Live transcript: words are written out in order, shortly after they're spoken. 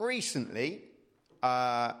recently,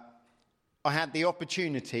 I had the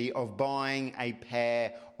opportunity of buying a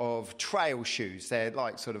pair of trail shoes. They're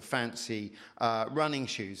like sort of fancy running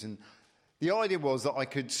shoes. And the idea was that I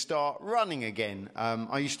could start running again.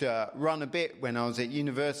 I used to run a bit when I was at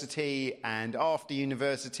university, and after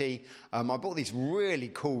university, I bought these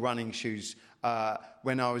really cool running shoes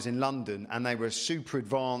when I was in London, and they were super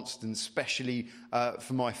advanced and specially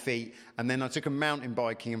for my feet. And then I took them mountain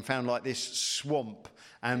biking and found like this swamp,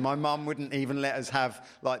 and my mum wouldn't even let us have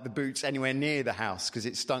like the boots anywhere near the house because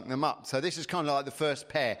it stunk them up. So this is kind of like the first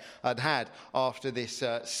pair I'd had after this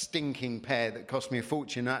stinking pair that cost me a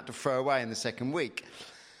fortune I had to throw away in the second week.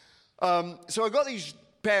 So I got these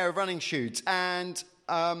pair of running shoes, and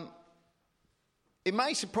it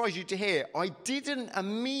may surprise you to hear I didn't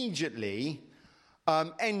immediately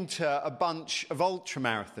enter a bunch of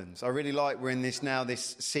ultramarathons. I really like we're in this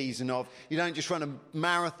season of, you don't just run a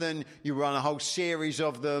marathon, you run a whole series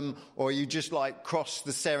of them, or you just like cross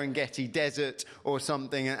the Serengeti desert or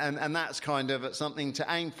something, and that's kind of something to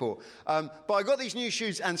aim for. But I got these new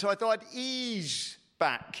shoes, and so I thought I'd ease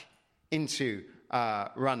back into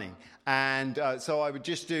running. And so I would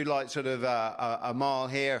just do like sort of a mile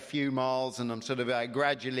here, a few miles, and I'm sort of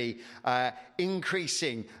gradually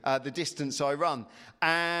increasing the distance I run.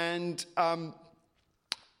 And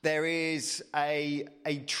there is a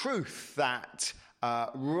truth that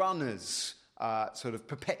runners sort of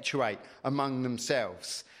perpetuate among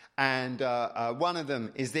themselves. And one of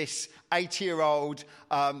them is this 80-year-old,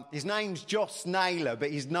 his name's Joss Naylor,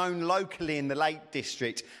 but he's known locally in the Lake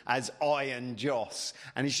District as Iron Joss.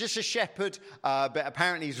 And he's just a shepherd, but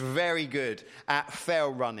apparently he's very good at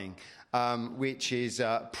fell running, which is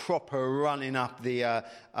proper running up the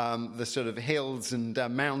sort of hills and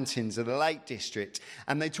mountains of the Lake District.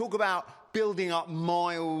 And they talk about building up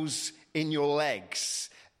miles in your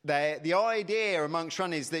legs. The idea amongst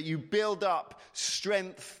runners is that you build up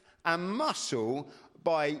strength and muscle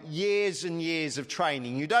by years and years of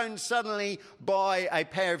training. You don't suddenly buy a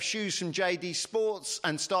pair of shoes from JD Sports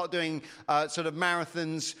and start doing sort of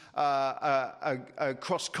marathons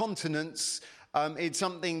across continents. It's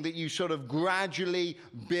something that you sort of gradually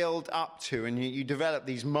build up to, and you develop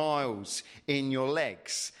these miles in your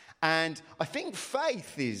legs. And I think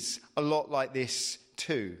faith is a lot like this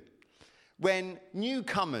too. When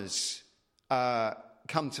newcomers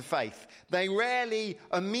come to faith, they rarely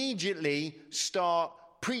immediately start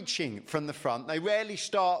preaching from the front. They rarely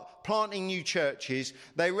start planting new churches.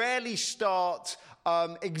 They rarely start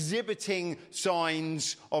exhibiting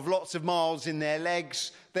signs of lots of miles in their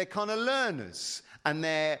legs. They're kind of learners, and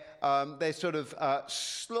they're sort of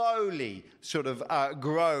slowly sort of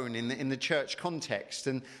grown in the church context.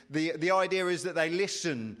 And the idea is that they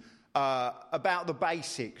listen about the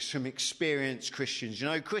basics from experienced Christians. You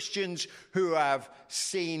know, Christians who have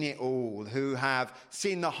seen it all, who have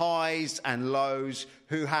seen the highs and lows,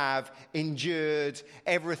 who have endured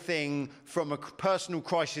everything from a personal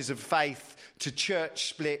crisis of faith to church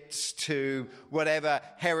splits to whatever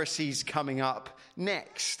heresy's coming up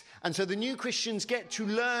next. And so the new Christians get to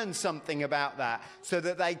learn something about that so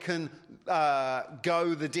that they can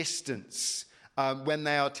go the distance when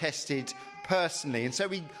they are tested personally. And so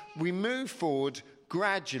we move forward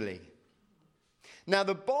gradually. Now,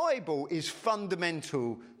 the Bible is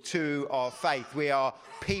fundamental to our faith. We are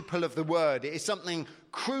people of the Word. It is something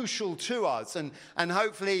crucial to us. And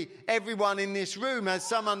hopefully everyone in this room has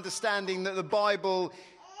some understanding that the Bible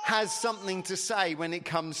has something to say when it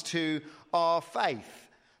comes to our faith.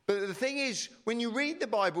 But the thing is, when you read the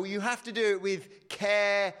Bible, you have to do it with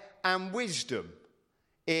care and wisdom.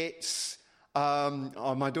 It's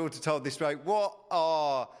my daughter told this story.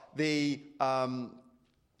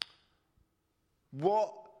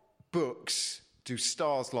 What books do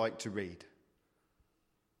stars like to read?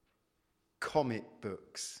 Comic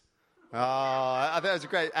books. I thought it was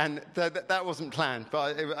great, and that wasn't planned,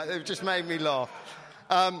 but it just made me laugh.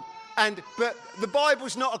 But the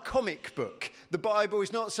Bible's not a comic book. The Bible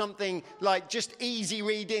is not something like just easy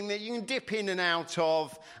reading that you can dip in and out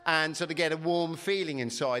of and sort of get a warm feeling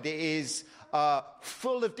inside. It is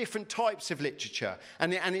full of different types of literature.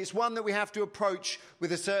 And it's one that we have to approach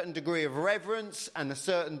with a certain degree of reverence and a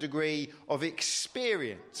certain degree of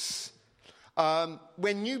experience.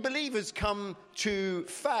 When new believers come to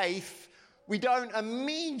faith, we don't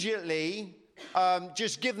immediately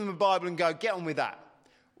just give them a Bible and go, get on with that.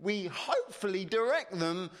 We hopefully direct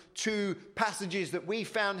them to passages that we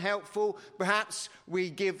found helpful. Perhaps we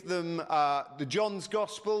give them the John's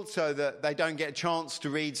Gospel so that they don't get a chance to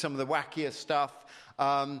read some of the wackier stuff.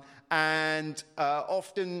 And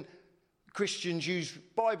often Christians use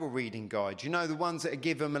Bible reading guides, the ones that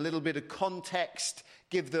give them a little bit of context,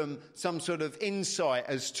 give them some sort of insight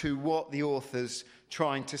as to what the author's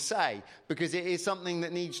trying to say, because it is something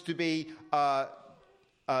that needs to be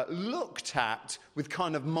looked at with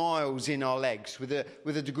kind of miles in our legs, with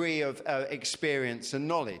a degree of experience and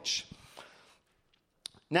knowledge.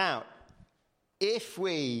 Now, if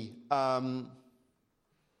we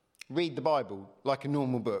read the Bible like a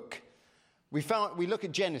normal book, we look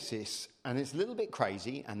at Genesis, and it's a little bit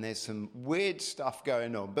crazy, and there's some weird stuff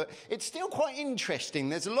going on, but it's still quite interesting.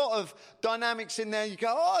 There's a lot of dynamics in there. You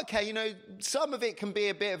go, oh, okay, some of it can be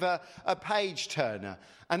a bit of a page turner.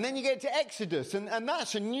 And then you get to Exodus, and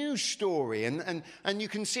that's a new story, and you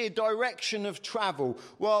can see a direction of travel.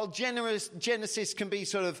 While Genesis can be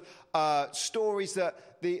sort of stories that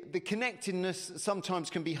the connectedness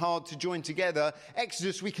sometimes can be hard to join together,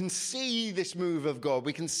 Exodus, we can see this move of God.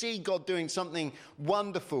 We can see God doing something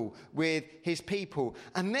wonderful with his people.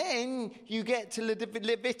 And then you get to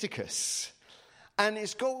Leviticus, and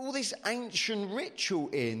it's got all this ancient ritual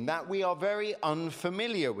in that we are very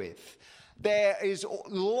unfamiliar with. There is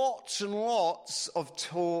lots and lots of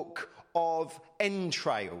talk of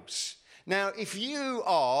entrails. Now, if you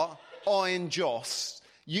are Iron Joss,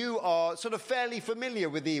 you are sort of fairly familiar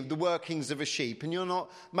with the workings of a sheep, and you're not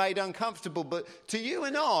made uncomfortable. But to you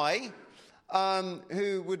and I,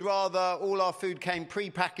 who would rather all our food came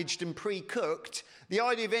pre-packaged and pre-cooked, the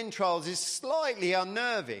idea of entrails is slightly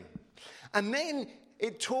unnerving. And then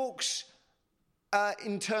it talks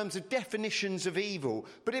in terms of definitions of evil,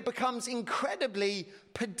 but it becomes incredibly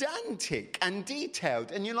pedantic and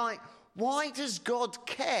detailed. And you're like, why does God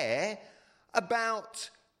care about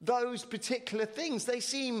those particular things? They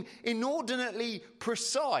seem inordinately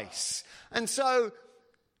precise. And so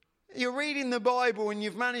you're reading the Bible and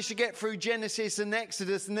you've managed to get through Genesis and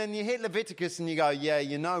Exodus, and then you hit Leviticus and you go, yeah,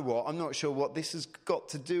 you know what? I'm not sure what this has got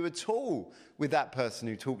to do at all with that person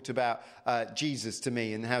who talked about Jesus to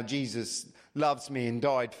me and how Jesus loves me and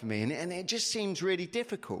died for me. And it just seems really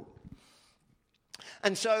difficult.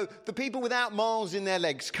 And so the people without miles in their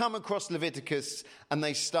legs come across Leviticus and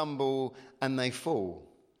they stumble and they fall.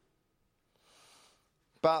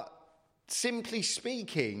 But simply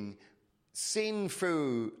speaking, seen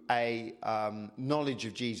through a knowledge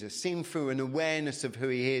of Jesus, seen through an awareness of who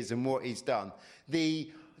he is and what he's done,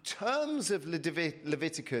 the terms of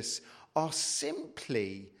Leviticus are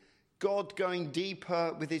simply God going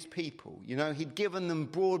deeper with his people. He'd given them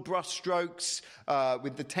broad brushstrokes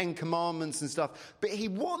with the Ten Commandments and stuff, but he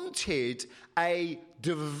wanted a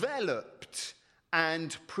developed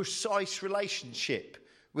and precise relationship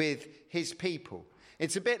with his people.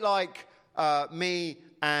 It's a bit like me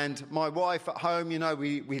and my wife at home.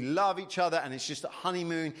 We love each other and it's just a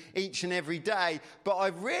honeymoon each and every day. But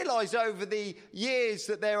I've realised over the years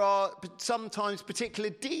that there are sometimes particular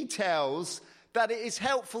details that it is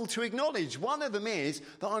helpful to acknowledge. One of them is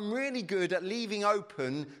that I'm really good at leaving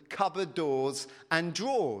open cupboard doors and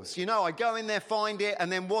drawers. I go in there, find it, and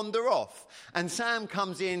then wander off. And Sam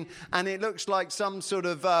comes in, and it looks like some sort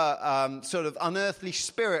of unearthly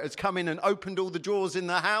spirit has come in and opened all the drawers in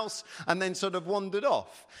the house and then sort of wandered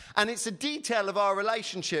off. And it's a detail of our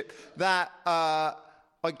relationship that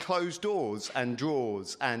I close doors and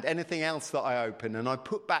drawers and anything else that I open, and I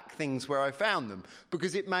put back things where I found them,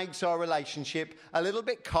 because it makes our relationship a little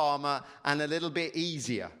bit calmer and a little bit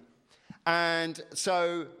easier. And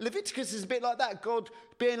so Leviticus is a bit like that. God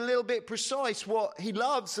being a little bit precise what he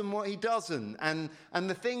loves and what he doesn't, and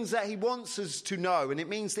the things that he wants us to know. And it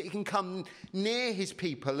means that he can come near his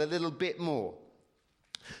people a little bit more.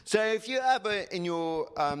 So if you have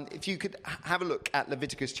if you could have a look at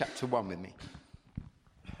Leviticus chapter 1 with me.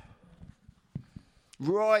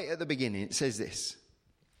 Right at the beginning, it says this.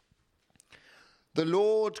 The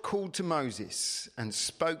Lord called to Moses and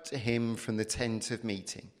spoke to him from the tent of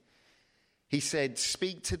meeting. He said,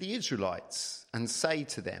 "Speak to the Israelites and say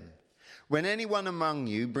to them, when anyone among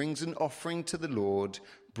you brings an offering to the Lord,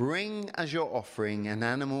 bring as your offering an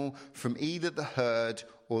animal from either the herd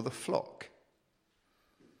or the flock.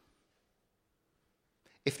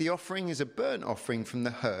 If the offering is a burnt offering from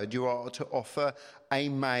the herd, you are to offer a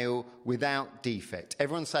male without defect."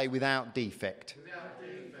 Everyone say without defect. Without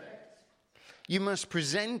defect. You must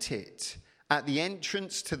present it at the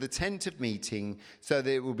entrance to the tent of meeting so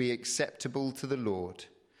that it will be acceptable to the Lord.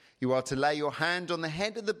 You are to lay your hand on the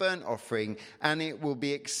head of the burnt offering, and it will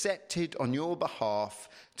be accepted on your behalf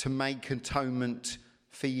to make atonement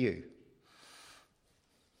for you.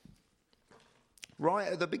 Right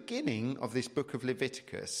at the beginning of this book of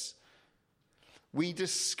Leviticus, we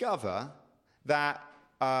discover that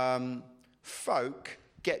folk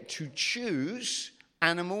get to choose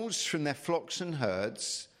animals from their flocks and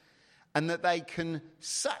herds, and that they can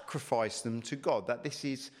sacrifice them to God, that this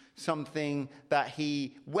is something that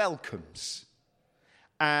he welcomes.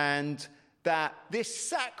 And that this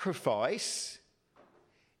sacrifice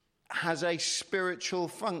has a spiritual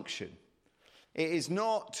function. It is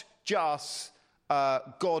not just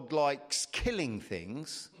God likes killing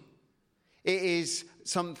things. It is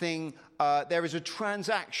something, there is a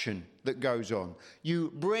transaction that goes on.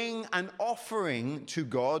 You bring an offering to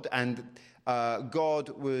God, and God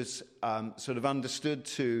was sort of understood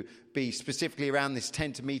to be specifically around this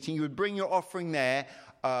tent of meeting. You would bring your offering there.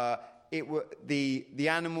 The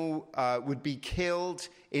animal would be killed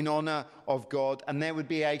in honor of God, and there would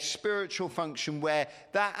be a spiritual function where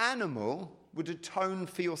that animal would atone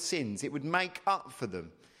for your sins. It would make up for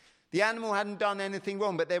them. The animal hadn't done anything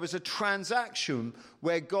wrong, but there was a transaction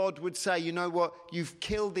where God would say, you know what, you've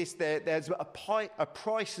killed this, there's a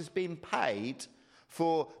price has been paid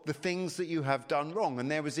for the things that you have done wrong.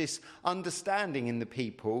 And there was this understanding in the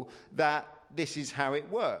people that this is how it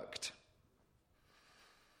worked.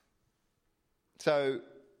 So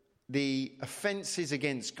the offences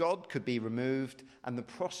against God could be removed, and the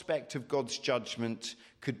prospect of God's judgment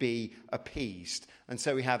could be appeased. And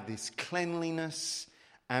so we have this cleanliness,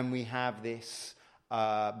 and we have this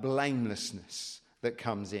blamelessness that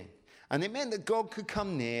comes in. And it meant that God could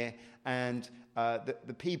come near, and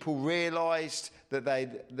the people realised that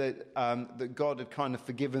God had kind of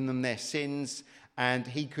forgiven them their sins, and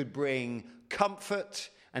he could bring comfort,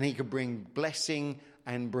 and he could bring blessing,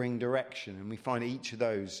 and bring direction. And we find each of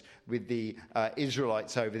those with the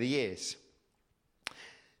Israelites over the years.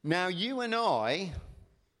 Now, you and I,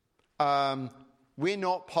 we're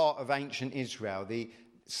not part of ancient Israel.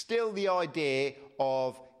 Still the idea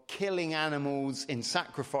of killing animals in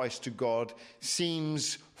sacrifice to God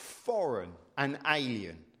seems foreign and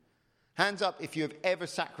alien. Hands up if you have ever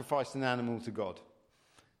sacrificed an animal to God.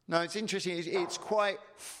 No, it's interesting. It's quite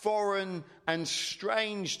foreign and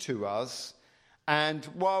strange to us. And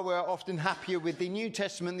while we're often happier with the New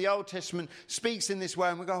Testament, the Old Testament speaks in this way,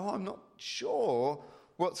 and we go, I'm not sure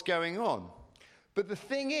what's going on. But the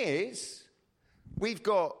thing is, we've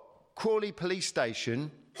got Crawley Police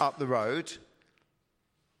Station up the road.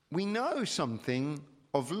 We know something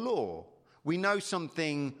of law. We know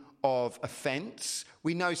something of offence.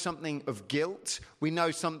 We know something of guilt. We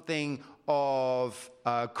know something of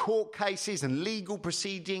court cases and legal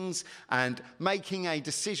proceedings and making a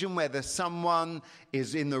decision whether someone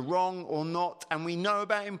is in the wrong or not. And we know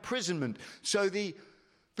about imprisonment. So the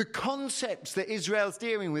concepts that Israel's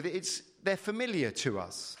dealing with, they're familiar to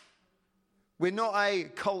us. We're not a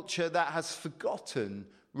culture that has forgotten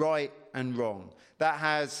right and wrong, that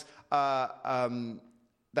has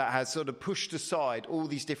sort of pushed aside all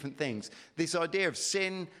these different things. This idea of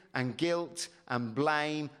sin and guilt and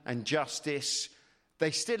blame and justice,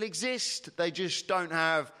 they still exist. They just don't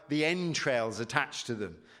have the entrails attached to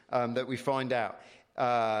them that we find out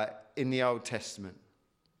in the Old Testament.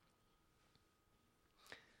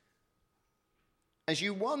 As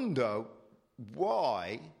you wonder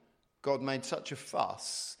why God made such a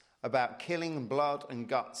fuss about killing and blood and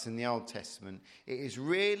guts in the Old Testament, it is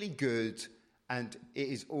really good, and it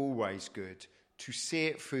is always good, to see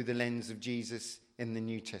it through the lens of Jesus in the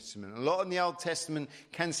New Testament. A lot in the Old Testament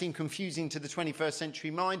can seem confusing to the 21st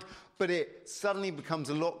century mind, but it suddenly becomes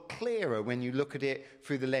a lot clearer when you look at it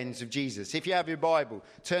through the lens of Jesus. If you have your Bible,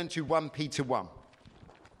 turn to 1 Peter 1.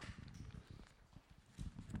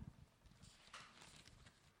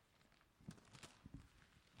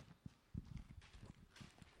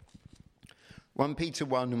 1 Peter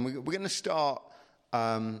 1, and we're going to start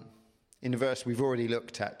in a verse we've already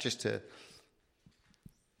looked at, just to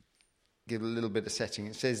give a little bit of setting.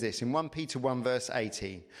 It says this, in 1 Peter 1 verse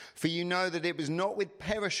 18, "For you know that it was not with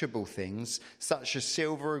perishable things, such as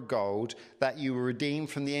silver or gold, that you were redeemed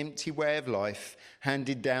from the empty way of life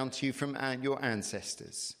handed down to you from your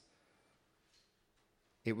ancestors.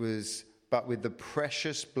 It was but with the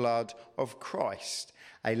precious blood of Christ,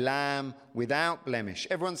 a lamb without blemish."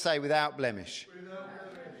 Everyone say without blemish.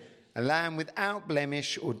 Without blemish. A lamb without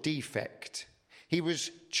blemish or defect. He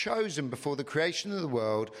was chosen before the creation of the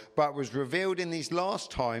world, but was revealed in these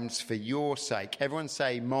last times for your sake. Everyone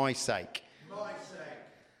say, my sake. My sake.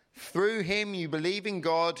 Through him you believe in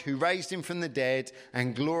God, who raised him from the dead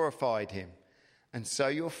and glorified him. And so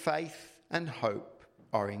your faith and hope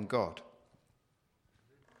are in God.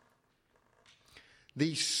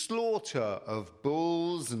 The slaughter of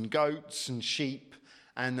bulls and goats and sheep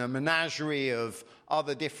and a menagerie of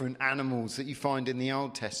other different animals that you find in the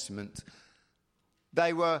Old Testament,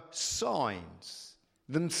 they were signs.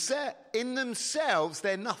 In themselves,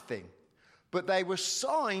 they're nothing. but they were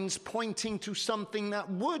signs pointing to something that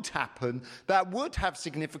would happen, that would have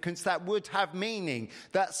significance, that would have meaning,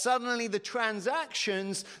 that suddenly the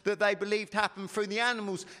transactions that they believed happened through the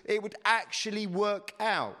animals, it would actually work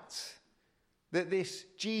out that this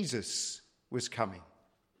Jesus was coming.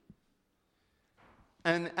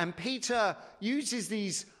 And Peter uses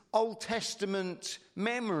these Old Testament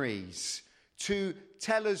memories to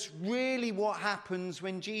tell us really what happens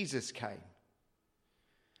when Jesus came.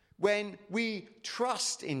 When we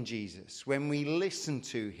trust in Jesus, when we listen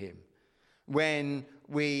to him, when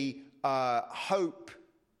we hope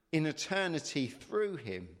in eternity through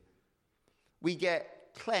him, we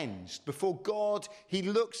get cleansed. Before God, he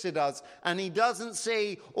looks at us and he doesn't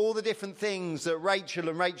see all the different things that Rachel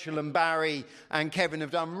and Barry and Kevin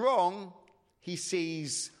have done wrong. He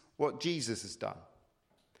sees what Jesus has done.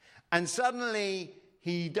 And suddenly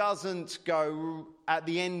he doesn't go at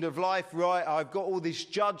the end of life, right, I've got all this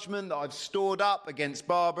judgment that I've stored up against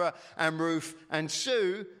Barbara and Ruth and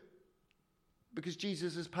Sue, because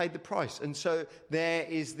Jesus has paid the price. And so there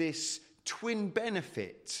is this twin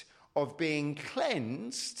benefit of being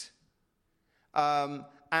cleansed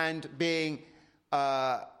and being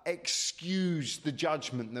excused the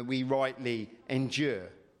judgment that we rightly endure.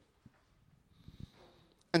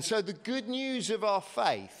 And so the good news of our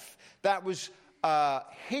faith that was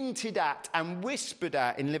hinted at and whispered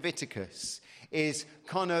at in Leviticus is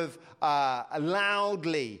kind of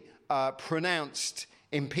loudly pronounced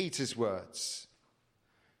in Peter's words.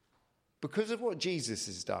 Because of what Jesus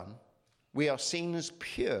has done, we are seen as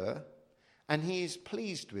pure and he is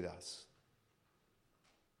pleased with us.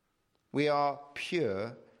 We are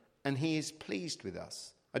pure and he is pleased with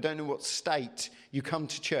us. I don't know what state you come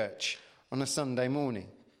to church on a Sunday morning,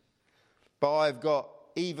 but I've got,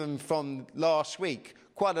 even from last week,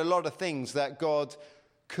 quite a lot of things that God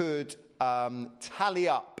could tally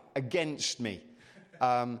up against me,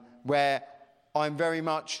 where I'm very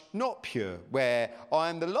much not pure, where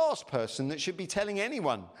I'm the last person that should be telling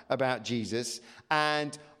anyone about Jesus,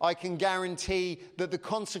 and I can guarantee that the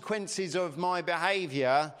consequences of my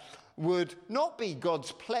behaviour would not be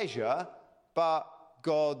God's pleasure, but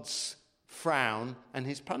God's frown and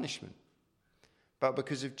his punishment. But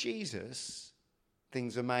because of Jesus,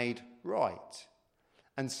 things are made right.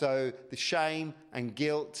 And so the shame and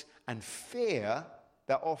guilt and fear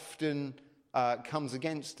that often comes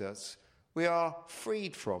against us, we are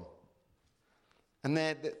freed from.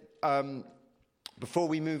 And before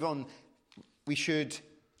we move on, we should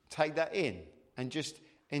take that in and just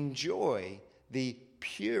enjoy the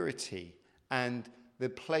purity and the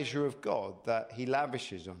pleasure of God that he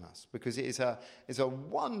lavishes on us, because it is a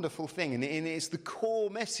wonderful thing, and it's the core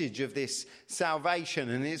message of this salvation,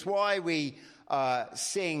 and it's why we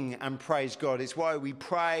sing and praise God. It's why we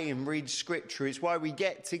pray and read scripture. It's why we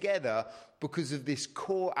get together, because of this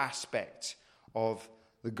core aspect of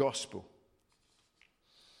the gospel.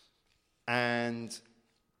 And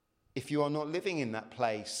if you are not living in that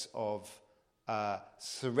place of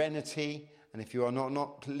serenity, and if you are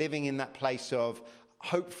not living in that place of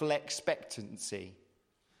hopeful expectancy,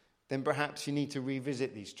 then perhaps you need to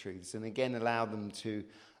revisit these truths and again allow them to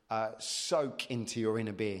soak into your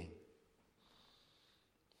inner being.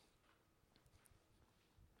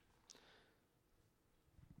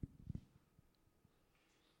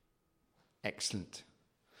 Excellent.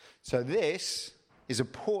 So this is a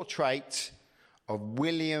portrait of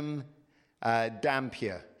William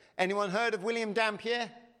Dampier. Anyone heard of William Dampier?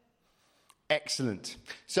 Excellent.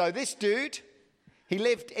 So this dude, he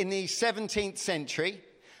lived in the 17th century.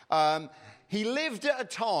 He lived at a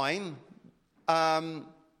time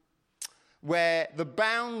where the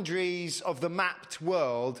boundaries of the mapped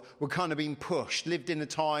world were kind of being pushed. Lived in a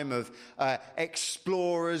time of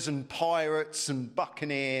explorers and pirates and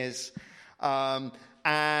buccaneers.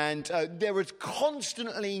 And there were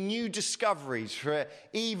constantly new discoveries for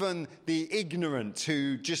even the ignorant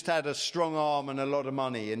who just had a strong arm and a lot of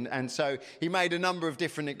money. And so he made a number of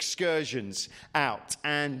different excursions out.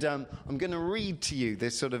 And I'm going to read to you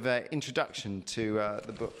this sort of introduction to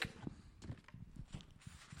the book.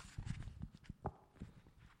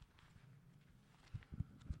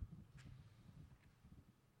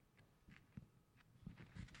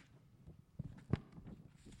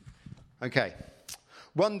 Okay.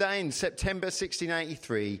 One day in September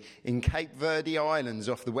 1683, in Cape Verde Islands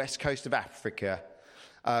off the west coast of Africa,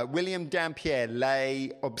 William Dampier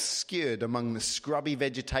lay obscured among the scrubby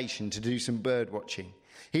vegetation to do some bird watching.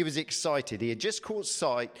 He was excited. He had just caught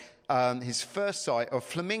his first sight of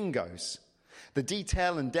flamingos. The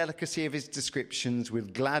detail and delicacy of his descriptions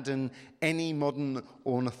would gladden any modern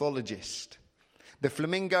ornithologist. The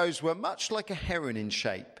flamingos were much like a heron in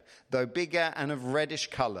shape. though bigger and of reddish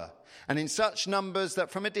colour, and in such numbers that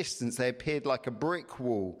from a distance they appeared like a brick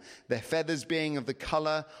wall, their feathers being of the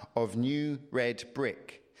colour of new red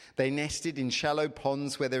brick. They nested in shallow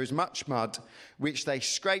ponds where there is much mud, which they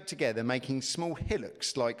scrape together, making small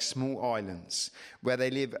hillocks like small islands, where they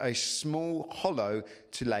live a small hollow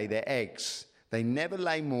to lay their eggs. They never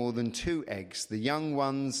lay more than 2 eggs. The young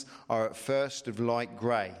ones are at first of light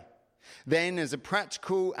grey. Then, as a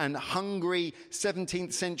practical and hungry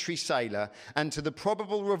 17th century sailor, and to the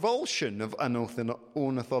probable revulsion of an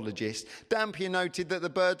ornithologist, Dampier noted that the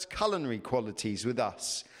bird's culinary qualities were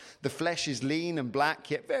thus. The flesh is lean and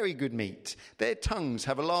black, yet very good meat. Their tongues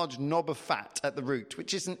have a large knob of fat at the root,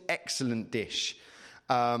 which is an excellent dish,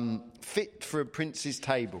 fit for a prince's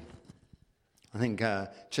table. I think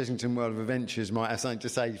Chessington World of Adventures might have something to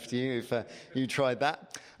say to you if you tried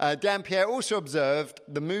that. Dampier also observed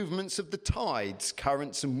the movements of the tides,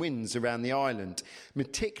 currents and winds around the island,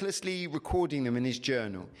 meticulously recording them in his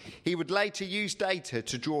journal. He would later use data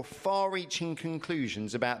to draw far-reaching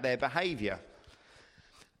conclusions about their behaviour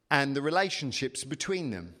and the relationships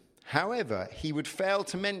between them. However, he would fail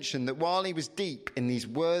to mention that while he was deep in these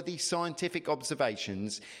worthy scientific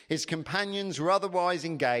observations, his companions were otherwise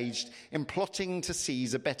engaged in plotting to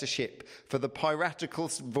seize a better ship for the piratical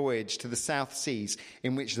voyage to the South Seas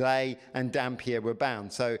in which they and Dampier were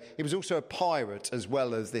bound. So he was also a pirate as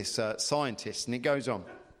well as this scientist, and it goes on.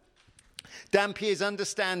 Dampier's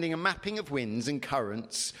understanding and mapping of winds and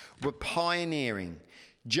currents were pioneering.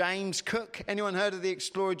 James Cook, anyone heard of the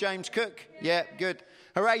explorer James Cook? Yeah, good.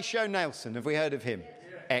 Horatio Nelson, have we heard of him?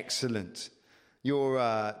 Excellent.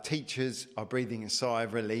 Your teachers are breathing a sigh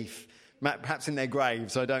of relief, perhaps in their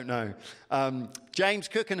graves, I don't know. James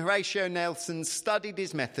Cook and Horatio Nelson studied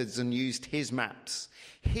his methods and used his maps.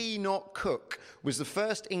 He, not Cook, was the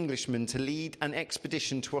first Englishman to lead an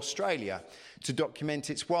expedition to Australia to document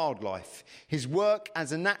its wildlife. His work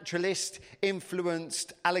as a naturalist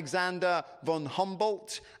influenced Alexander von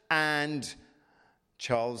Humboldt and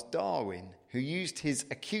Charles Darwin, who used his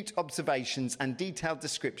acute observations and detailed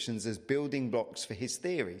descriptions as building blocks for his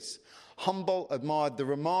theories. Humboldt admired the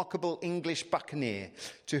remarkable English buccaneer,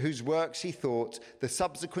 to whose works he thought the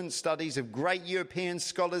subsequent studies of great European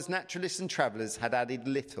scholars, naturalists and travellers had added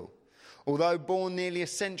little. Although born nearly a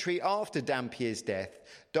century after Dampier's death,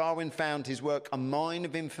 Darwin found his work a mine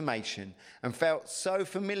of information and felt so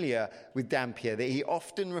familiar with Dampier that he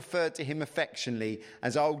often referred to him affectionately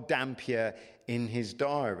as Old Dampier in his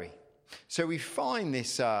diary. So we find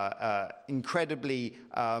this incredibly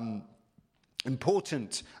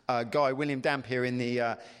important guy, William Dampier, in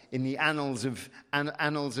the annals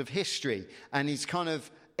of history, and he's kind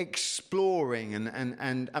of exploring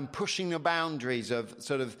and pushing the boundaries of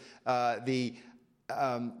sort of the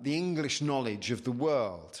English knowledge of the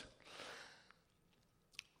world.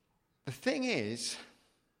 The thing is,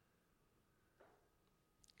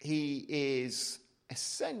 he is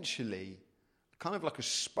essentially kind of like a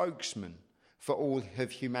spokesman for all of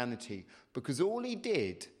humanity, because all he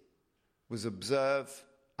did was observe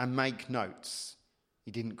and make notes. He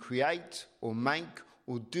didn't create or make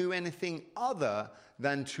or do anything other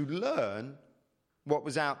than to learn what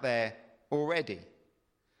was out there already.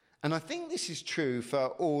 And I think this is true for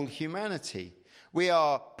all humanity. We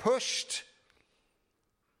are pushed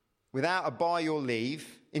without a by your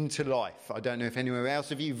leave into life. I don't know if anyone else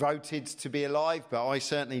of you voted to be alive, but I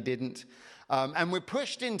certainly didn't. And we're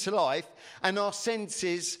pushed into life, and our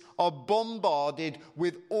senses are bombarded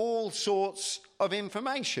with all sorts of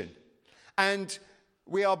information. And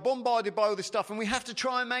we are bombarded by all this stuff, and we have to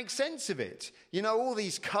try and make sense of it. You know, all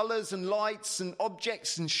these colours and lights and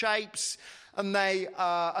objects and shapes, and they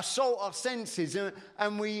assault our senses,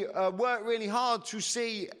 and we work really hard to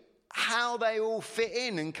see how they all fit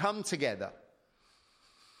in and come together.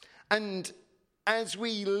 And as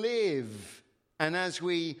we live and as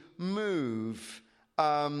we move,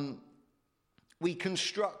 we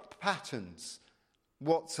construct patterns.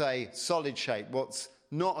 What's a solid shape? What's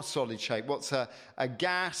not a solid shape? What's a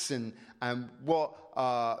gas? And what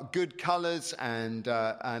are good colours? And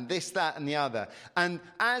this, that, and the other. And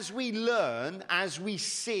as we learn, as we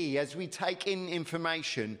see, as we take in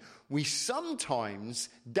information, we sometimes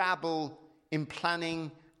dabble in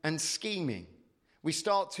planning and scheming. We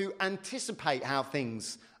start to anticipate how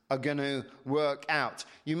things are going to work out.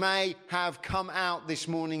 You may have come out this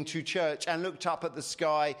morning to church and looked up at the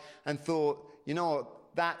sky and thought, you know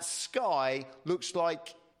what, that sky looks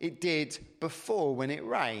like it did before when it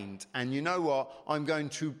rained. And you know what, I'm going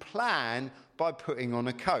to plan by putting on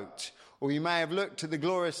a coat. Or you may have looked at the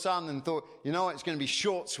glorious sun and thought, you know what, it's going to be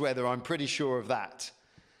shorts weather, I'm pretty sure of that.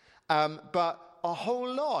 But our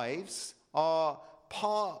whole lives are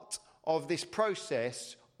part of this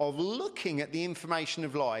process of looking at the information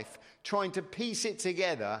of life, trying to piece it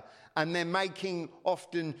together, and then making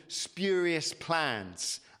often spurious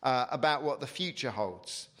plans about what the future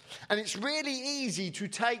holds. And it's really easy to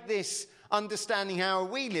take this understanding how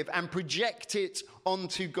we live and project it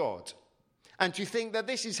onto God. And to think that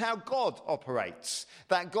this is how God operates,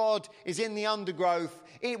 that God is in the undergrowth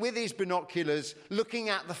with his binoculars, looking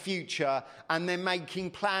at the future and then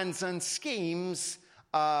making plans and schemes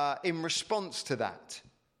in response to that.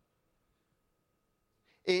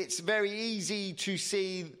 It's very easy to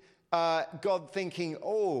see God thinking,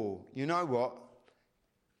 oh, you know what?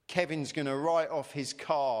 Kevin's going to write off his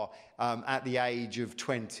car at the age of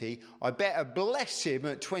 20. I better bless him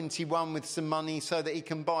at 21 with some money so that he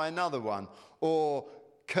can buy another one, or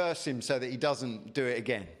curse him so that he doesn't do it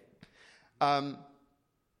again.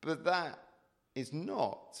 But that is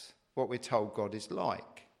not what we're told God is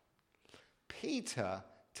like. Peter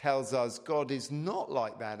tells us God is not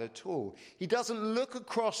like that at all. He doesn't look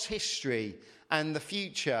across history and the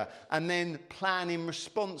future and then plan in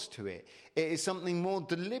response to it. It is something more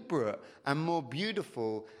deliberate and more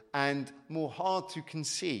beautiful and more hard to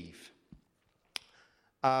conceive.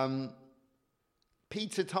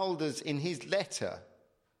 Peter told us in his letter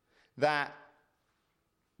that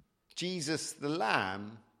Jesus the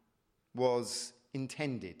Lamb was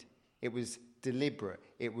intended. It was deliberate.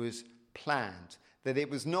 It was planned. That it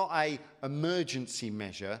was not an emergency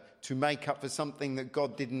measure to make up for something that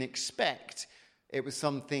God didn't expect. It was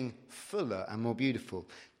something fuller and more beautiful.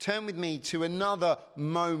 Turn with me to another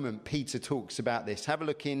moment Peter talks about this. Have a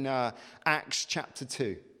look in Acts chapter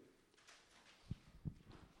 2.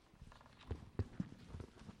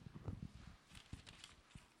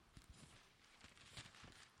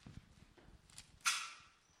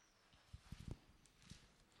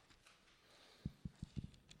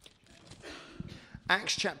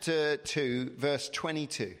 Acts chapter 2, verse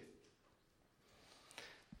 22.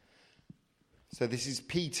 So this is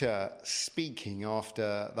Peter speaking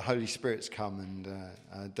after the Holy Spirit's come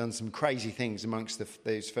and done some crazy things amongst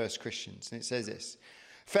those first Christians. And it says this: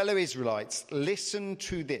 "Fellow Israelites, listen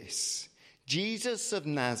to this. Jesus of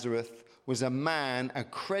Nazareth was a man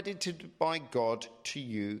accredited by God to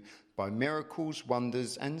you by miracles,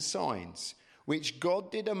 wonders, and signs, which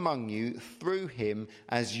God did among you through him,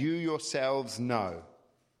 as you yourselves know.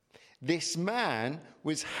 This man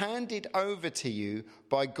was handed over to you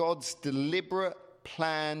by God's deliberate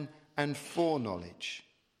plan and foreknowledge."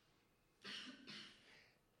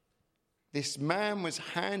 This man was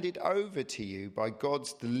handed over to you by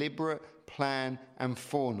God's deliberate plan and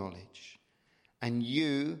foreknowledge. And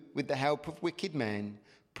you, with the help of wicked men,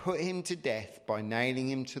 put him to death by nailing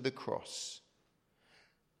him to the cross.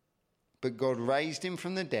 But God raised him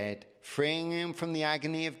from the dead, freeing him from the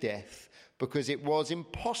agony of death, because it was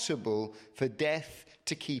impossible for death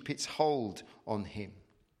to keep its hold on him.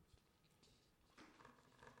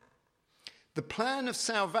 The plan of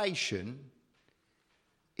salvation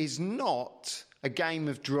is not a game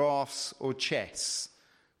of drafts or chess,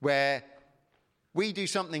 where we do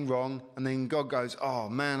something wrong and then God goes, oh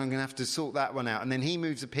man, I'm going to have to sort that one out. And then he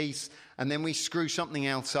moves a piece and then we screw something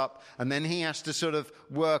else up and then he has to sort of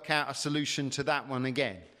work out a solution to that one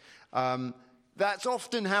again. That's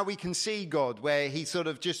often how we can see God, where he's sort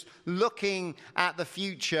of just looking at the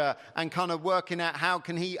future and kind of working out how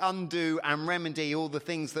can he undo and remedy all the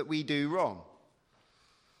things that we do wrong.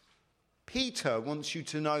 Peter wants you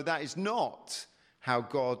to know that is not how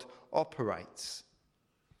God operates.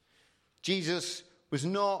 Jesus was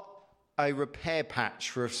not a repair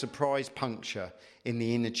patch for a surprise puncture in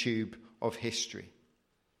the inner tube of history.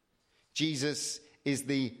 Jesus is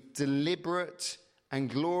the deliberate and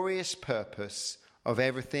glorious purpose of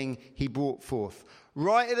everything he brought forth.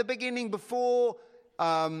 Right at the beginning, before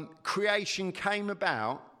creation came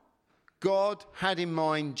about, God had in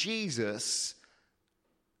mind Jesus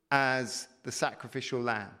as the sacrificial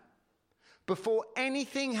lamb. Before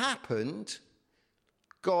anything happened,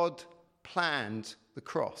 God planned the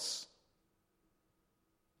cross.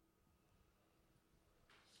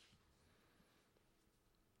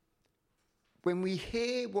 When we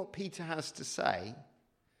hear what Peter has to say,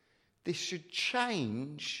 this should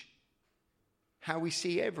change how we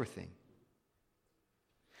see everything.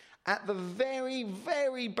 At the very,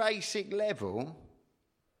 very basic level,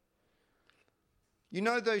 you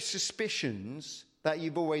know those suspicions that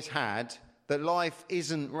you've always had that life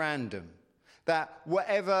isn't random, that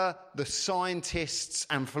whatever the scientists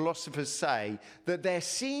and philosophers say, that there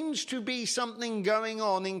seems to be something going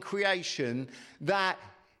on in creation that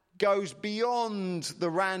goes beyond the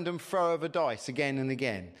random throw of a dice again and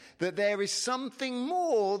again. That there is something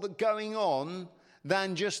more going on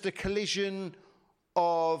than just a collision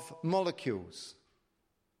of molecules?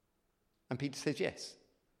 And Peter says yes.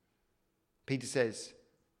 Peter says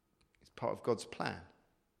it's part of God's plan.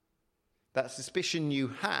 That suspicion you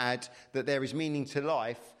had that there is meaning to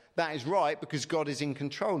life, that is right because God is in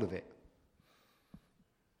control of it.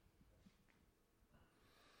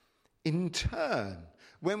 In turn,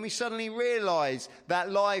 when we suddenly realise that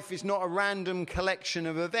life is not a random collection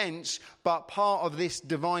of events, but part of this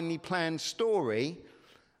divinely planned story,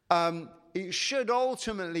 it should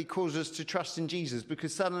ultimately cause us to trust in Jesus,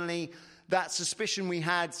 because suddenly that suspicion we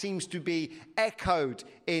had seems to be echoed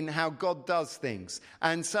in how God does things.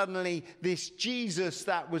 And suddenly this Jesus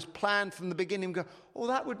that was planned from the beginning, go, oh,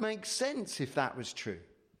 that would make sense if that was true.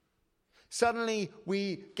 Suddenly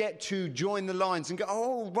we get to join the lines and go,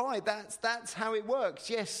 oh, right, that's how it works.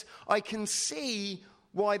 Yes, I can see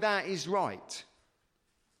why that is right.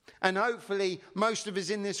 And hopefully most of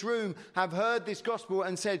us in this room have heard this gospel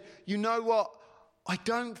and said, you know what? I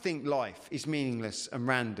don't think life is meaningless and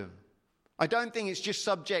random. I don't think it's just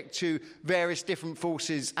subject to various different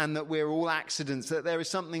forces and that we're all accidents, that there is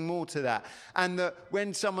something more to that. And that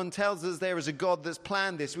when someone tells us there is a God that's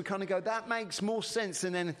planned this, we kind of go, that makes more sense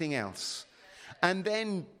than anything else. And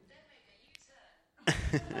then...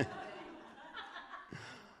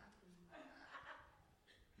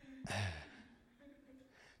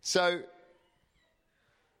 So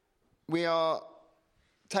we are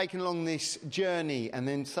taken along this journey, and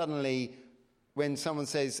then suddenly when someone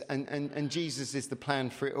says, and Jesus is the plan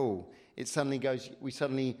for it all, it suddenly goes, we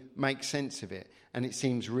suddenly make sense of it, and it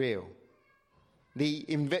seems real. The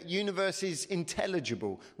universe is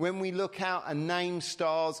intelligible. When we look out and name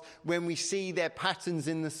stars, when we see their patterns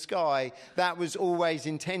in the sky, that was always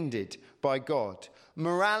intended by God.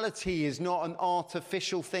 Morality is not an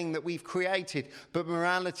artificial thing that we've created, but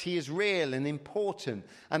morality is real and important.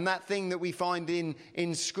 And that thing that we find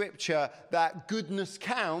in Scripture, that goodness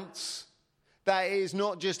counts, that is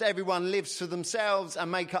not just everyone lives for themselves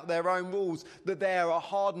and make up their own rules, that there are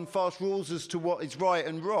hard and fast rules as to what is right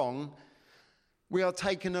and wrong. We are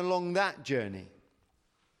taken along that journey.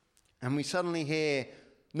 And we suddenly hear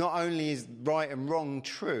not only is right and wrong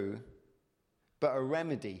true, but a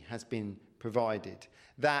remedy has been provided.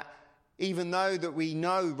 That even though that we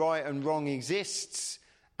know right and wrong exists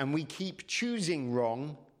and we keep choosing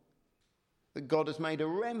wrong, that God has made a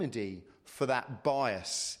remedy for that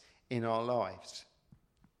bias in our lives.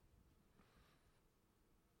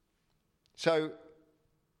 So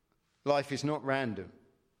life is not random,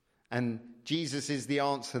 and Jesus is the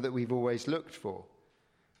answer that we've always looked for.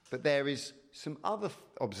 But there is some other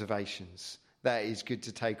observations that is good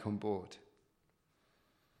to take on board.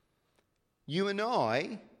 You and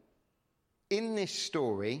I, in this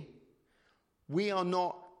story, we are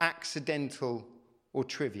not accidental or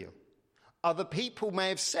trivial. Other people may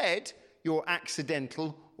have said you're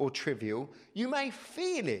accidental or trivial. You may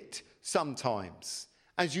feel it sometimes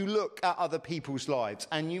as you look at other people's lives,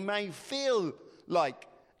 and you may feel like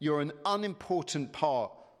you're an unimportant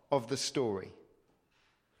part of the story.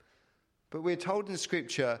 But we're told in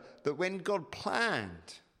Scripture that when God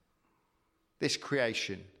planned this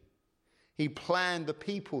creation, he planned the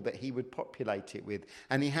people that he would populate it with,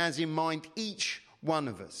 and he has in mind each one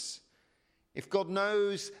of us. If God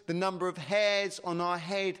knows the number of hairs on our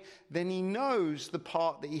head, then he knows the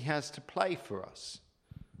part that he has to play for us.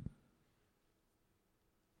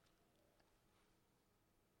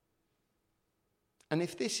 And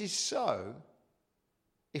if this is so,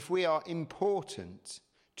 if we are important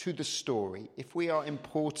to the story, if we are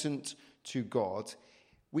important to God,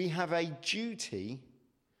 we have a duty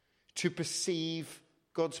to perceive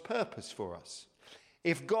God's purpose for us.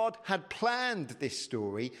 If God had planned this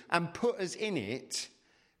story and put us in it,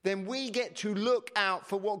 then we get to look out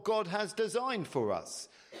for what God has designed for us.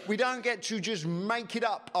 We don't get to just make it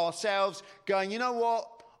up ourselves, going, you know what,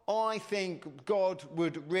 I think God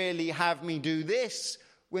would really have me do this,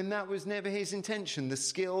 when that was never his intention. The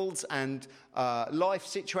skills and life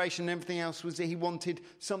situation and everything else was that he wanted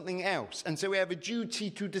something else. And so we have a duty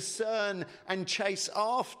to discern and chase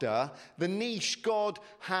after the niche God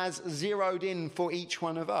has zeroed in for each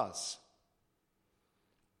one of us.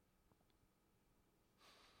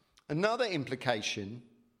 Another implication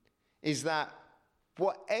is that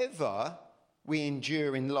whatever we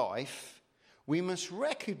endure in life, we must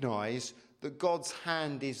recognise that God's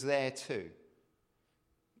hand is there too.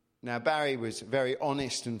 Now, Barry was very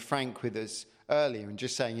honest and frank with us earlier and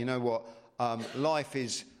just saying, you know what, life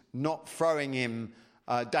is not throwing him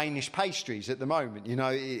Danish pastries at the moment. You know,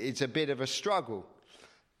 it's a bit of a struggle.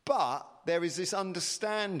 But there is this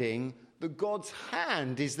understanding that God's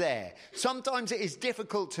hand is there. Sometimes it is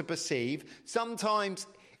difficult to perceive. Sometimes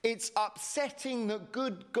it's upsetting that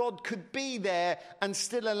God could be there and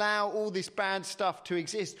still allow all this bad stuff to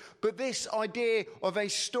exist. But this idea of a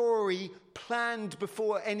story planned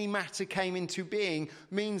before any matter came into being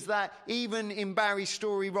means that even in Barry's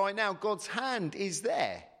story right now, God's hand is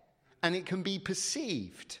there and it can be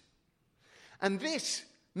perceived. And this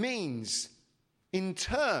means, in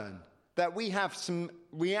turn, that we have some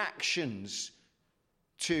reactions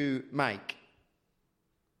to make.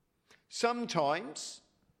 Sometimes,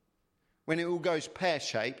 when it all goes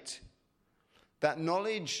pear-shaped, that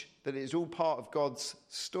knowledge that it is all part of God's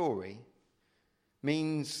story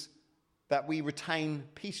means that we retain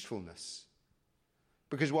peacefulness.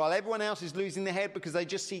 Because while everyone else is losing their head because they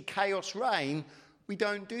just see chaos reign, we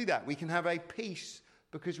don't do that. We can have a peace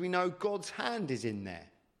because we know God's hand is in there.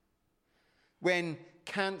 When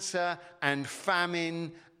cancer and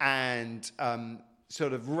famine and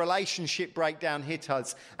sort of relationship breakdown hit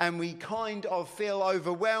us and we kind of feel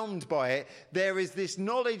overwhelmed by it, there is this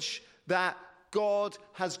knowledge that God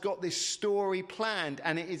has got this story planned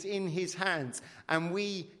and it is in his hands, and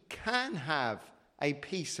we can have a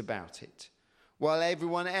peace about it while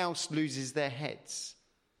everyone else loses their heads.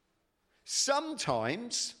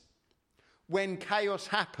 Sometimes when chaos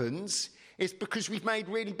happens, it's because we've made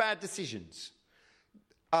really bad decisions.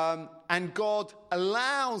 And God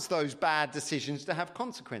allows those bad decisions to have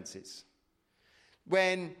consequences.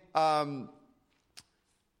 When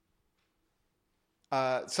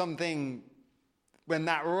when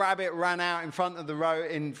that rabbit ran out in front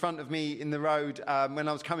of me in the road, when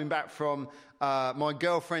I was coming back from my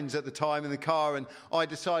girlfriend's at the time in the car, and I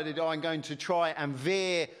decided I'm going to try and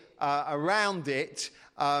veer around it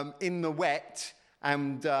in the wet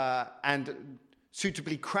and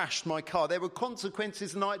suitably crashed my car. There were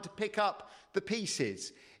consequences and I had to pick up the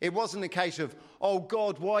pieces. It wasn't a case of, oh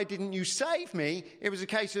God, why didn't you save me? It was a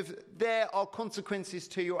case of, there are consequences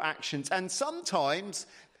to your actions. And sometimes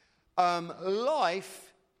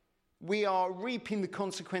life, we are reaping the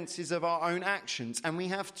consequences of our own actions, and we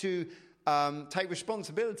have to take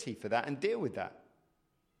responsibility for that and deal with that.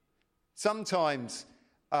 Sometimes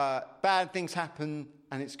bad things happen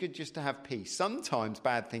and it's good just to have peace. Sometimes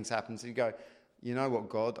bad things happen so you go, you know what,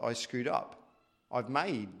 God, I screwed up. I've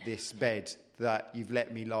made this bed that you've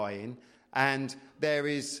let me lie in. And there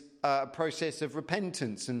is a process of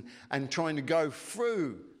repentance and trying to go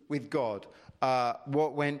through with God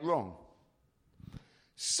what went wrong.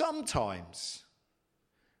 Sometimes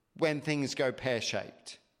when things go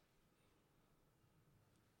pear-shaped,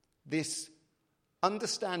 this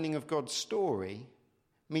understanding of God's story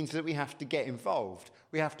means that we have to get involved.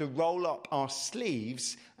 We have to roll up our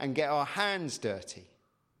sleeves and get our hands dirty.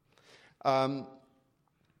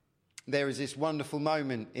 There is this wonderful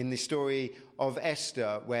moment in the story of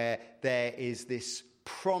Esther where there is this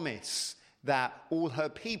promise that all her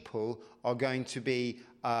people are going to be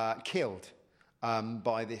killed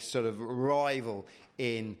by this sort of rival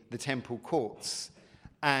in the temple courts.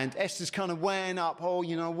 And Esther's kind of weighing up, oh,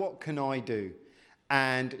 what can I do?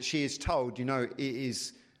 And she is told, it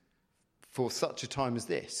is for such a time as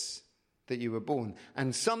this that you were born.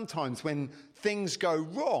 And sometimes when things go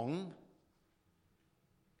wrong,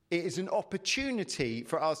 it is an opportunity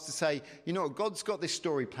for us to say, God's got this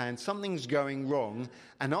story planned, something's going wrong,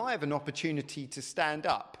 and I have an opportunity to stand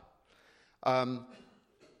up.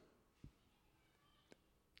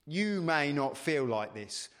 You may not feel like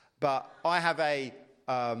this, but I have a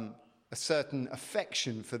certain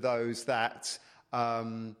affection for those that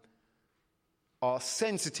are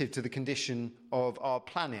sensitive to the condition of our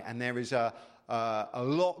planet. And there is a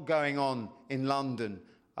lot going on in London.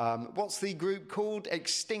 What's the group called?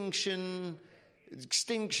 Extinction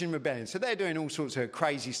Rebellion. So they're doing all sorts of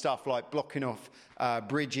crazy stuff like blocking off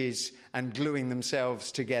bridges and gluing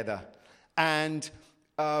themselves together. And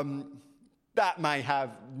that may have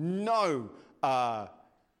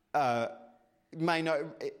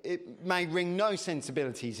it may ring no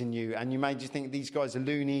sensibilities in you, and you may just think these guys are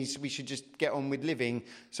loonies, we should just get on with living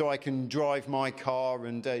so I can drive my car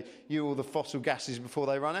and use all the fossil gases before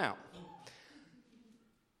they run out.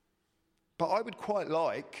 But I would quite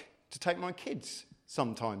like to take my kids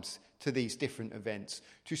sometimes to these different events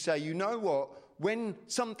to say, you know what, when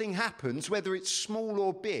something happens, whether it's small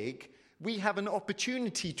or big, we have an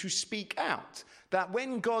opportunity to speak out. That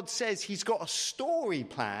when God says he's got a story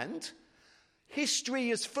planned,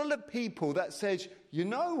 history is full of people that says, you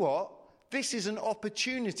know what, this is an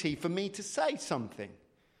opportunity for me to say something.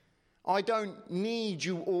 I don't need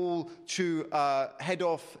you all to head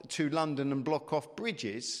off to London and block off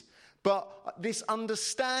bridges, But this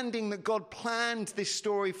understanding that God planned this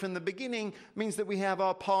story from the beginning means that we have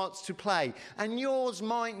our parts to play. And yours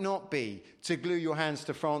might not be to glue your hands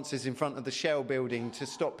to Francis in front of the Shell building to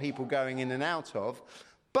stop people going in and out of.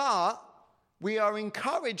 But we are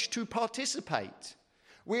encouraged to participate.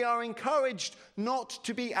 We are encouraged not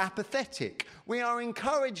to be apathetic. We are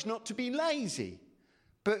encouraged not to be lazy,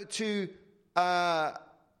 but to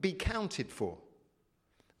be counted for.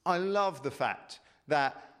 I love the fact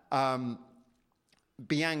that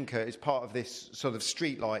Bianca is part of this sort of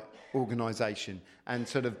streetlight organisation, and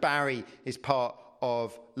sort of Barry is part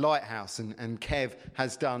of Lighthouse, and Kev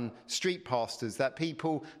has done street pastors, that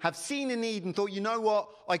people have seen a need and thought, you know what,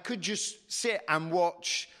 I could just sit and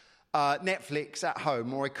watch Netflix at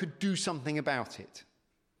home, or I could do something about it.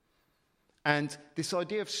 And this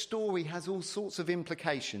idea of story has all sorts of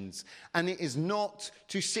implications, and it is not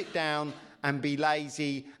to sit down and be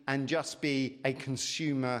lazy and just be a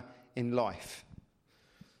consumer in life.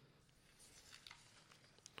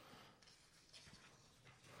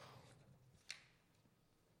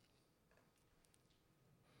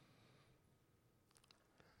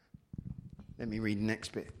 Let me read the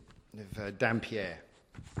next bit of Dampier.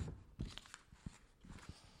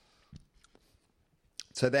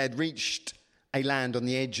 So they had reached a land on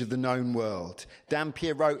the edge of the known world.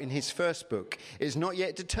 Dampier wrote in his first book, "It is not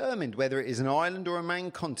yet determined whether it is an island or a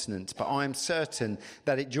main continent, but I am certain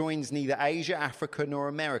that it joins neither Asia, Africa, nor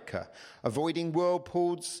America. Avoiding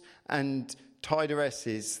whirlpools and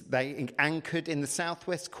tideresses, they anchored in the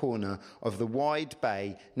southwest corner of the wide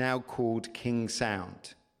bay now called King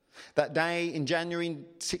Sound. That day in January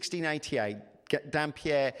 1688,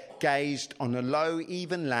 Dampier gazed on a low,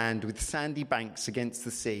 even land with sandy banks against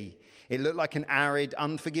the sea. It looked like an arid,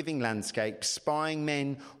 unforgiving landscape. Spying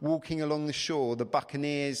men walking along the shore, the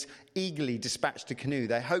buccaneers eagerly dispatched a canoe.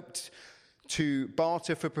 They hoped to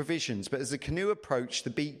barter for provisions, but as the canoe approached the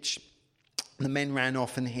beach, the men ran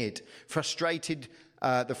off and hid.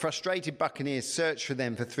 The frustrated buccaneers searched for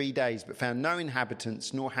them for 3 days, but found no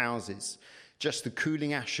inhabitants nor houses, just the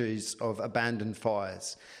cooling ashes of abandoned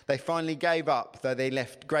fires. They finally gave up, though they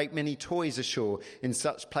left great many toys ashore in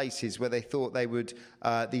such places where they thought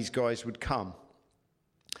these guys would come.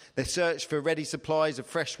 Their search for ready supplies of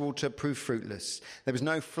fresh water proved fruitless. There was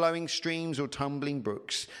no flowing streams or tumbling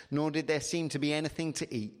brooks, nor did there seem to be anything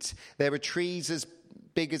to eat. There were trees as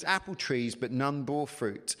big as apple trees, but none bore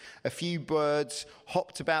fruit. A few birds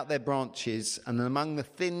hopped about their branches, and among the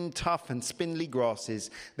thin, tough and spindly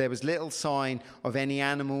grasses there was little sign of any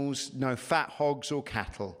animals, no fat hogs or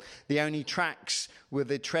cattle. The only tracks were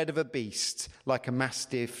the tread of a beast, like a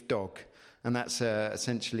mastiff dog, and that's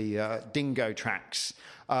essentially dingo tracks.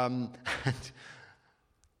 And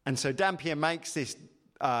so Dampier makes this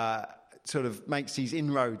makes these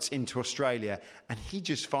inroads into Australia, and he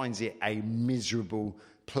just finds it a miserable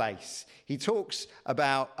place. He talks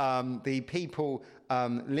about the people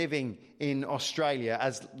living in Australia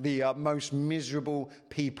as the most miserable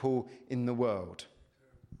people in the world.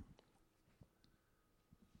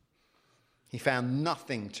 He found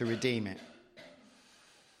nothing to redeem it.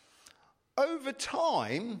 Over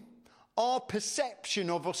time, our perception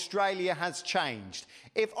of Australia has changed.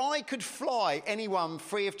 If I could fly anyone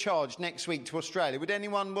free of charge next week to Australia, would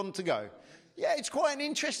anyone want to go? Yeah, it's quite an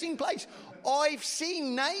interesting place. I've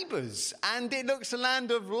seen Neighbours, and it looks a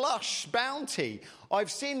land of lush bounty.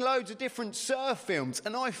 I've seen loads of different surf films,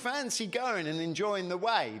 and I fancy going and enjoying the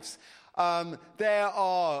waves. There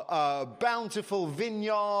are bountiful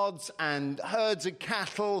vineyards and herds of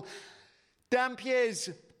cattle. Dampier's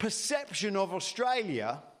perception of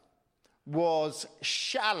Australia was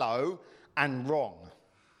shallow and wrong.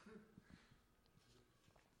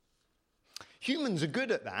 Humans are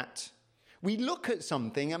good at that. We look at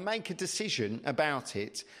something and make a decision about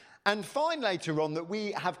it and find later on that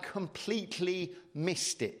we have completely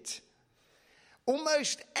missed it.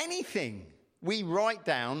 Almost anything we write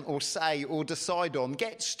down or say or decide on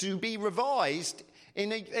gets to be revised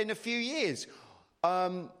in a few years.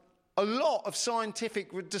 A lot of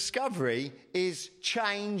scientific discovery is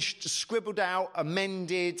changed, scribbled out,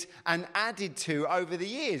 amended and added to over the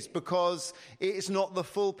years because it is not the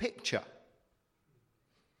full picture.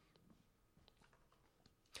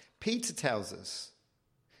 Peter tells us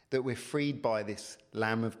that we're freed by this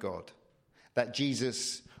Lamb of God, that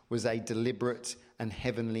Jesus was a deliberate and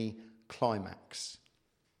heavenly climax.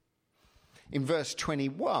 In verse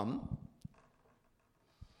 21,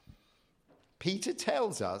 Peter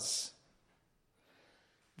tells us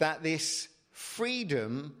that this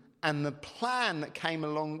freedom and the plan that came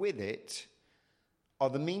along with it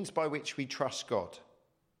are the means by which we trust God.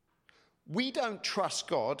 We don't trust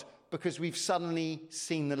God because we've suddenly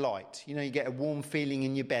seen the light. You know, you get a warm feeling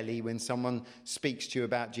in your belly when someone speaks to you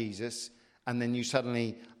about Jesus, and then you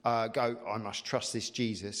suddenly go, I must trust this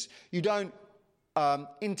Jesus. You don't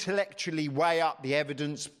intellectually weigh up the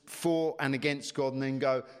evidence for and against God and then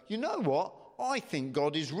go, you know what? I think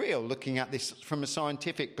God is real, looking at this from a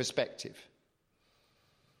scientific perspective.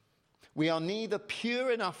 We are neither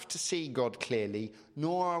pure enough to see God clearly,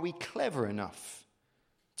 nor are we clever enough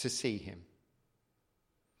to see him.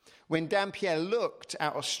 When Dampier looked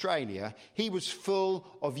at Australia, he was full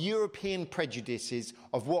of European prejudices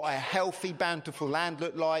of what a healthy, bountiful land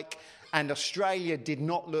looked like, and Australia did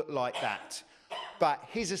not look like that. But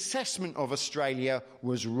his assessment of Australia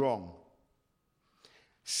was wrong.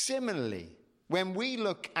 Similarly, when we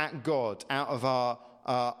look at God out of our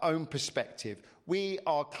own perspective, we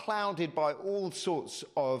are clouded by all sorts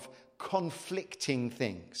of conflicting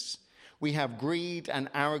things. We have greed and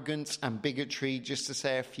arrogance and bigotry, just to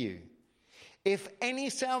say a few. If any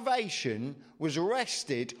salvation was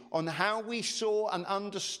rested on how we saw and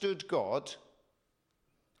understood God,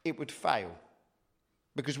 it would fail,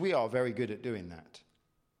 because we are very good at doing that.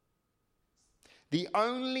 The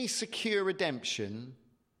only secure redemption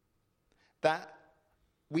that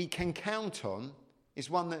we can count on is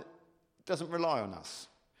one that doesn't rely on us,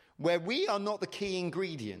 where we are not the key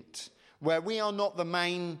ingredient, where we are not the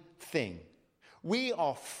main thing. We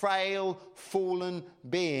are frail, fallen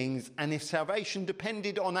beings, and if salvation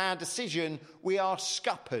depended on our decision, we are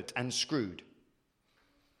scuppered and screwed.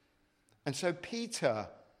 And so Peter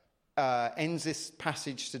ends this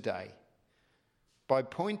passage today by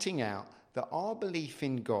pointing out that our belief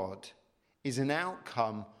in God is an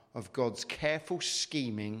outcome of God's careful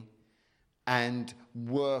scheming and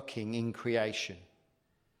working in creation.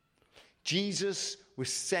 Jesus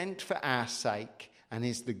was sent for our sake and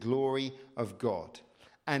is the glory of God.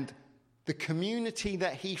 And the community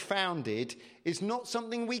that he founded is not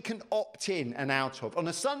something we can opt in and out of. On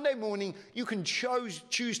a Sunday morning, you can choose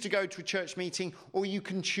to go to a church meeting, or you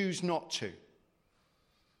can choose not to.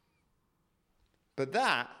 But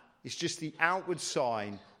that is just the outward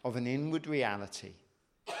sign of an inward reality.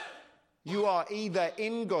 You are either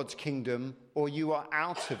in God's kingdom or you are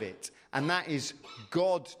out of it. And that is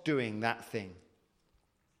God doing that thing.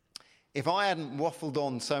 If I hadn't waffled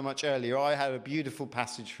on so much earlier, I had a beautiful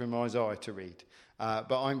passage from Isaiah to read.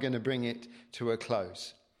 But I'm going to bring it to a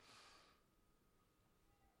close.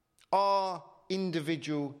 Our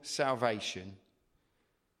individual salvation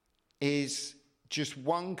is just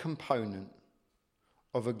one component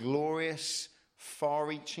of a glorious,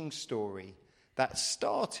 far-reaching story that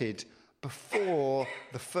started before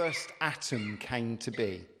the first atom came to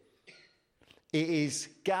be. It is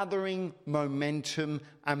gathering momentum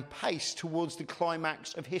and pace towards the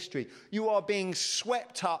climax of history. You are being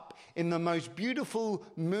swept up in the most beautiful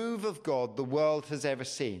move of God the world has ever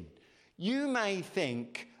seen. You may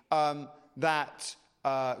think that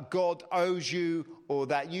God owes you, or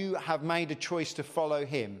that you have made a choice to follow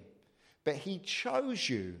him, but he chose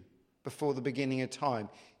you before the beginning of time.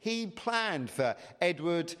 He planned for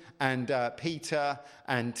Edward and Peter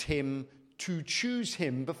and Tim to choose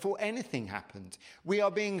him before anything happened. We are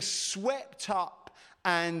being swept up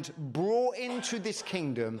and brought into this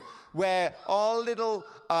kingdom where our little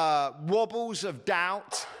wobbles of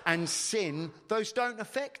doubt and sin, those don't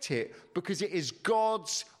affect it, because it is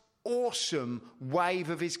God's awesome wave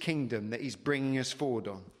of his kingdom that he's bringing us forward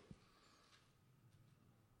on.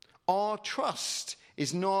 Our trust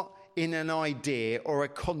is not in an idea or a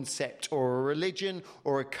concept or a religion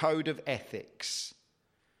or a code of ethics,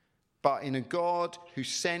 but in a God who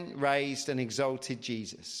sent, raised and exalted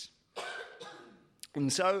Jesus.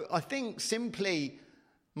 And so I think simply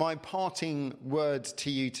my parting word to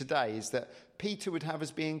you today is that Peter would have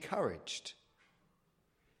us be encouraged.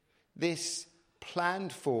 This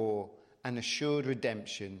planned for and assured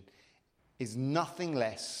redemption is nothing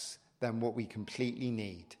less than what we completely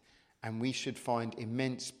need. And we should find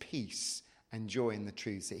immense peace and joy in the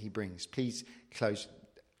truths that he brings. Please close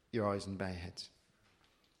your eyes and bow your heads.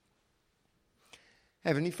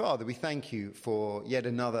 Heavenly Father, we thank you for yet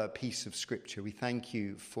another piece of scripture. We thank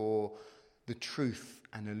you for the truth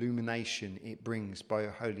and illumination it brings by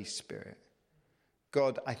your Holy Spirit.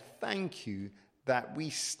 God, I thank you that we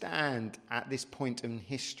stand at this point in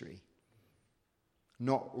history,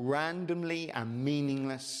 not randomly and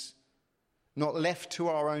meaningless, not left to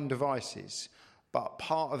our own devices, but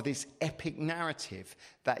part of this epic narrative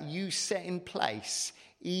that you set in place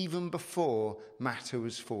even before matter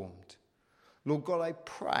was formed. Lord God, I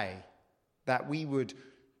pray that we would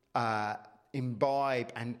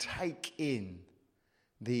imbibe and take in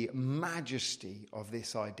the majesty of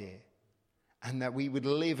this idea, and that we would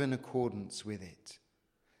live in accordance with it,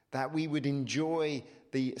 that we would enjoy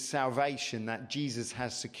the salvation that Jesus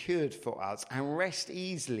has secured for us and rest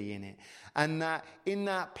easily in it, and that in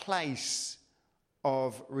that place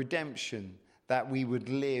of redemption that we would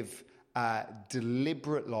live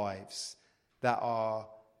deliberate lives that are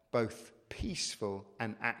both peaceful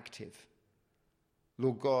and active.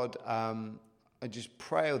 Lord God, I just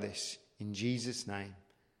pray all this in Jesus' name.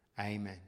 Amen.